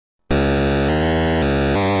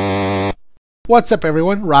What's up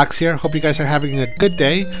everyone, Rox here. Hope you guys are having a good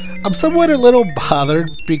day. I'm somewhat a little bothered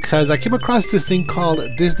because I came across this thing called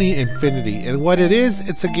Disney Infinity, and what it is,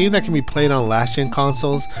 it's a game that can be played on last-gen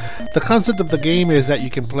consoles. The concept of the game is that you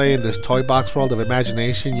can play in this toy box world of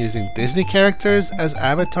imagination using Disney characters as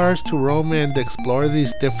avatars to roam and explore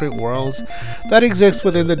these different worlds that exist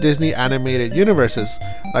within the Disney animated universes.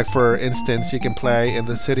 Like for instance, you can play in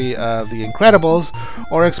the city of the Incredibles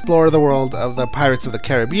or explore the world of the Pirates of the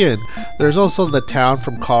Caribbean. There's also the town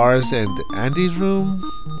from Cars and Andy's room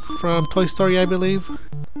from Toy Story, I believe.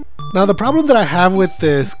 Now the problem that I have with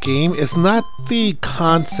this game is not the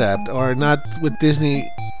concept, or not with Disney,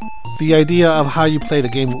 the idea of how you play the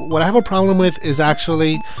game. What I have a problem with is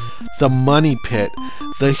actually the money pit,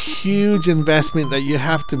 the huge investment that you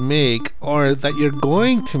have to make, or that you're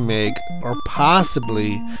going to make, or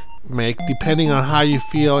possibly make, depending on how you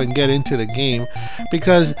feel and get into the game,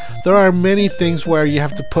 because there are many things where you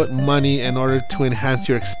have to put money in order to enhance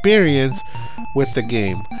your experience with the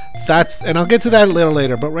game. And I'll get to that a little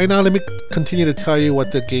later, but right now let me continue to tell you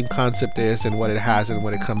what the game concept is and what it has and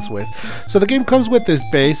what it comes with. So the game comes with this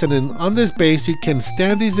base, and then on this base you can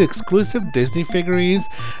stand these exclusive Disney figurines,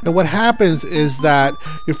 and what happens is that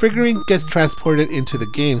your figurine gets transported into the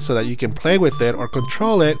game so that you can play with it or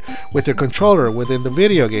control it with your controller within the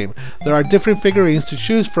video game. There are different figurines to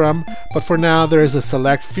choose from, but for now there is a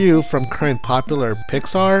select few from current popular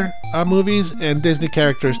Pixar movies and Disney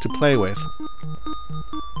characters to play with.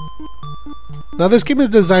 Now this game is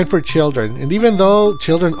designed for children, and even though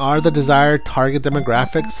children are the desired target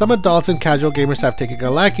demographic, some adults and casual gamers have taken a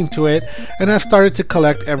liking to it and have started to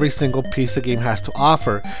collect every single piece the game has to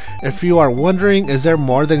offer. If you are wondering, is there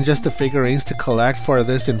more than just the figurines to collect for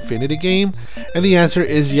this Infinity game? And the answer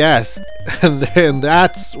is yes, and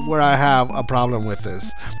that's where I have a problem with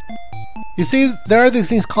this. You see, there are these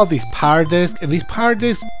things called these power discs, and these power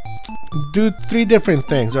discs do three different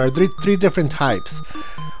things, or three different types.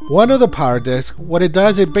 One of the power discs, what it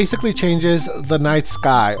does, it basically changes the night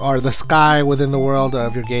sky, or the sky within the world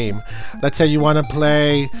of your game. Let's say you want to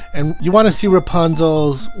play and you want to see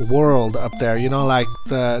Rapunzel's world up there, you know, like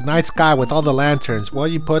the night sky with all the lanterns. Well,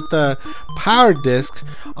 you put the power disc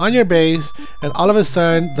on your base, and all of a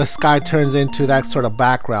sudden the sky turns into that sort of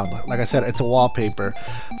background. Like I said, it's a wallpaper.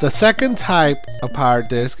 The second type of power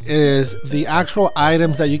disc is the actual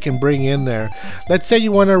items that you can bring in there. Let's say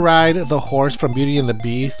you want to ride the horse from Beauty and the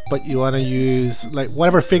Beast, but you want to use like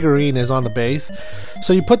whatever figurine is on the base.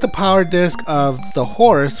 So you put the power disc of the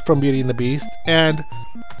horse from Beauty and the Beast, and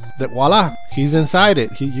voila, he's inside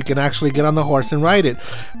it. You can actually get on the horse and ride it.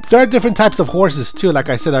 There are different types of horses too. Like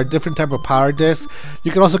I said, there are different type of power discs.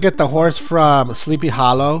 You can also get the horse from Sleepy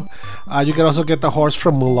Hollow. You can also get the horse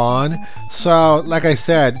from Mulan. So like I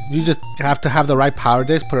said, you just have to have the right power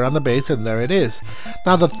disc, put it on the base, and there it is.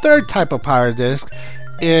 Now the third type of power disc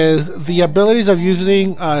is the abilities of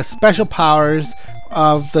using special powers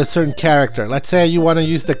of the certain character. Let's say you want to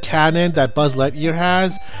use the cannon that Buzz Lightyear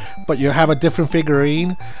has, but you have a different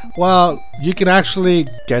figurine. Well, you can actually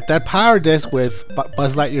get that power disc with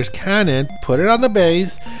Buzz Lightyear's cannon, put it on the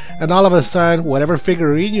base, and all of a sudden whatever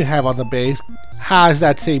figurine you have on the base has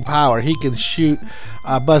that same power. He can shoot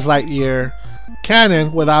Buzz Lightyear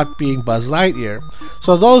cannon without being Buzz Lightyear.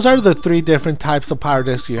 So those are the three different types of power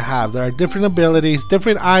discs you have. There are different abilities,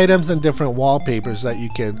 different items, and different wallpapers that you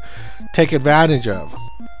can take advantage of.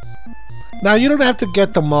 Now you don't have to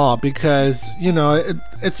get them all, because you know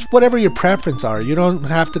it's whatever your preference are. You don't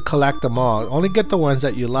have to collect them all. Only get the ones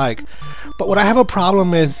that you like. But what I have a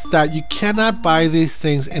problem is that you cannot buy these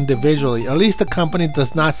things individually. At least the company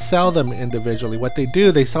does not sell them individually. What they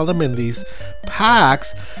do, they sell them in these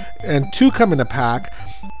packs, and two come in a pack,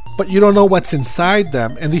 but you don't know what's inside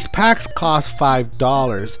them, and these packs cost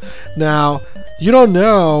 $5. Now you don't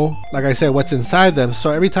know, like I said, what's inside them, so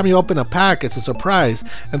every time you open a pack it's a surprise,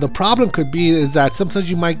 and the problem could be is that sometimes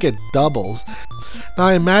you might get doubles. Now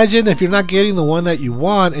imagine if you're not getting the one that you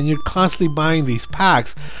want and you're constantly buying these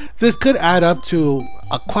packs. This could add up to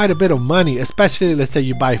quite a bit of money, especially let's say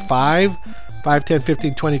you buy 5, 10,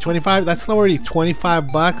 15, 20, 25, that's already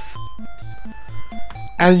 25 bucks.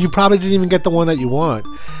 And you probably didn't even get the one that you want.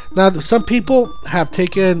 Now some people have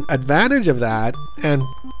taken advantage of that and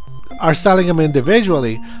are selling them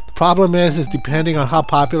individually. The problem is depending on how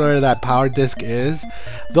popular that power disc is,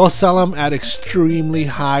 they'll sell them at extremely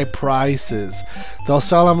high prices. They'll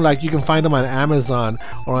sell them, like you can find them on Amazon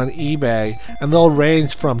or on eBay, and they'll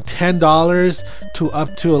range from $10 to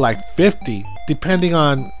up to like $50, depending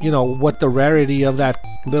on, you know, what the rarity of that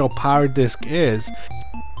little power disc is.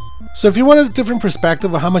 So if you want a different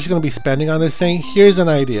perspective of how much you're going to be spending on this thing, here's an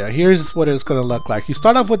idea. Here's what it's going to look like. You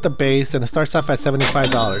start off with the base, and it starts off at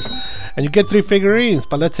 $75. And you get 3 figurines,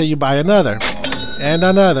 but let's say you buy another, and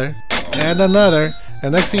another, and another.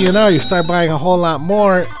 And next thing you know, you start buying a whole lot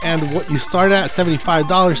more, and what you start at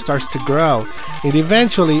 $75 starts to grow. And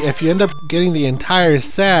eventually, if you end up getting the entire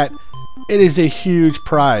set, it is a huge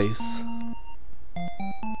price.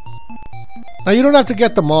 Now, you don't have to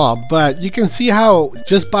get them all, but you can see how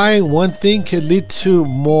just buying one thing could lead to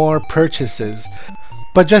more purchases.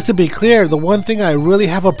 But just to be clear, the one thing I really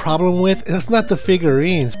have a problem with is not the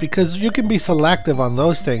figurines, because you can be selective on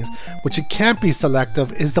those things. What you can't be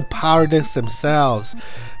selective is the power discs themselves.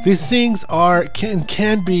 These things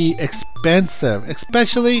can be expensive,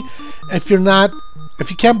 especially if you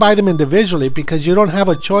can't buy them individually, because you don't have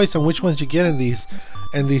a choice on which ones you get in these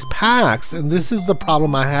packs. And this is the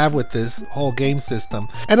problem I have with this whole game system.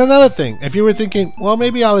 And another thing, if you were thinking, well,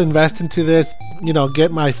 maybe I'll invest into this,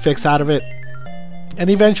 get my fix out of it, and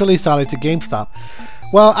eventually sell it to GameStop.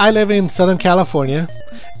 Well, I live in Southern California,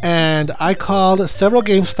 and I called several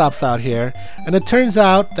GameStops out here, and it turns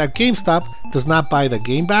out that GameStop does not buy the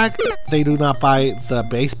game back, they do not buy the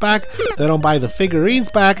base back, they don't buy the figurines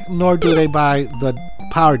back, nor do they buy the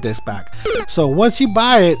power disc back. So once you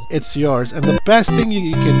buy it, it's yours, and the best thing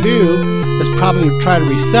you can do is probably try to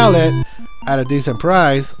resell it at a decent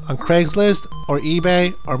price on Craigslist or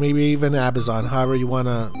eBay or maybe even Amazon, however you want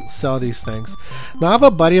to sell these things. Now, I have a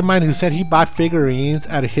buddy of mine who said he bought figurines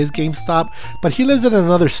at his GameStop, but he lives in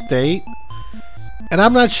another state, and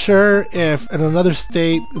I'm not sure if in another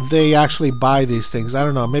state they actually buy these things. I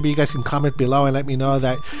don't know. Maybe you guys can comment below and let me know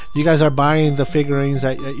that you guys are buying the figurines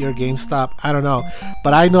at your GameStop. I don't know.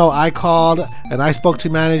 But I know I called and I spoke to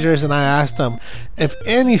managers and I asked them if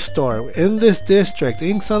any store in this district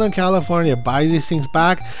in Southern California buys these things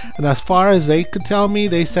back. And as far as they could tell me,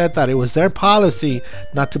 they said that it was their policy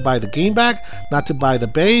not to buy the game back, not to buy the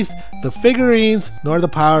base, the figurines, nor the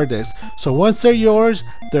power disc. So once they're yours,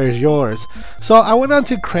 they're yours. So I went on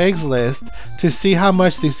to Craigslist to see how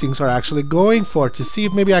much these things are actually going for, to see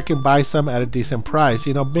if maybe I can buy some at a decent price.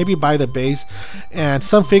 Maybe buy the base and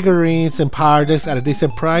some figurines and power discs at a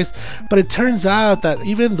decent price. But it turns out that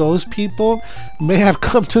even those people may have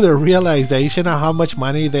come to the realization of how much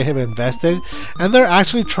money they have invested, and they're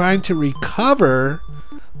actually trying to recover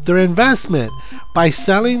their investment by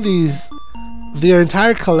selling their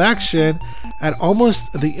entire collection at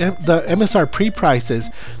almost the MSRP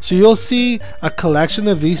prices. So you'll see a collection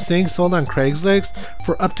of these things sold on Craigslist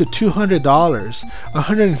for up to $200,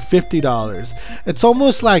 $150. It's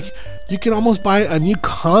almost like you can almost buy a new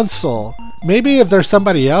console. Maybe if there's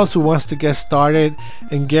somebody else who wants to get started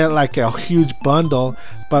and get like a huge bundle,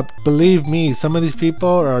 but believe me, some of these people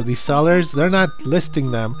or these sellers, they're not listing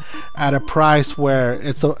them at a price where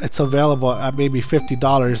it's available at maybe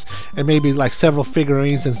 $50 and maybe like several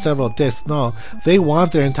figurines and several discs. No, they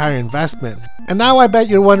want their entire investment. And now I bet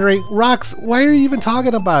you're wondering, Rox, why are you even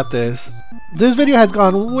talking about this? This video has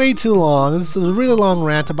gone way too long. This is a really long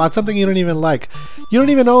rant about something you don't even like. You don't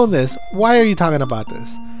even own this. Why are you talking about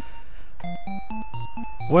this?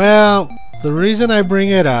 Well, the reason I bring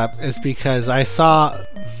it up is because I saw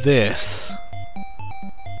this.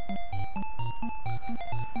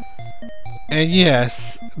 And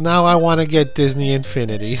yes, now I want to get Disney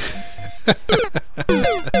Infinity.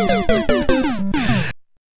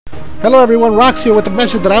 Hello everyone, Rox here with a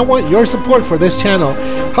message that I want your support for this channel.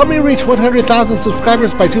 Help me reach 100,000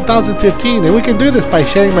 subscribers by 2015, and we can do this by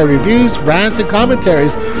sharing my reviews, rants, and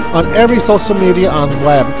commentaries on every social media on the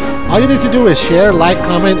web. All you need to do is share, like,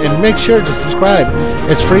 comment, and make sure to subscribe.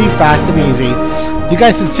 It's free, fast, and easy. You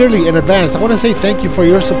guys, sincerely in advance, I want to say thank you for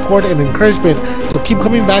your support and encouragement. So keep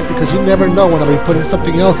coming back, because you never know when I'll be putting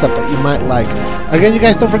something else up that you might like. Again, you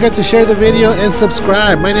guys don't forget to share the video and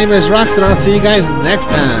subscribe. My name is Rox, and I'll see you guys next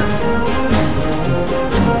time.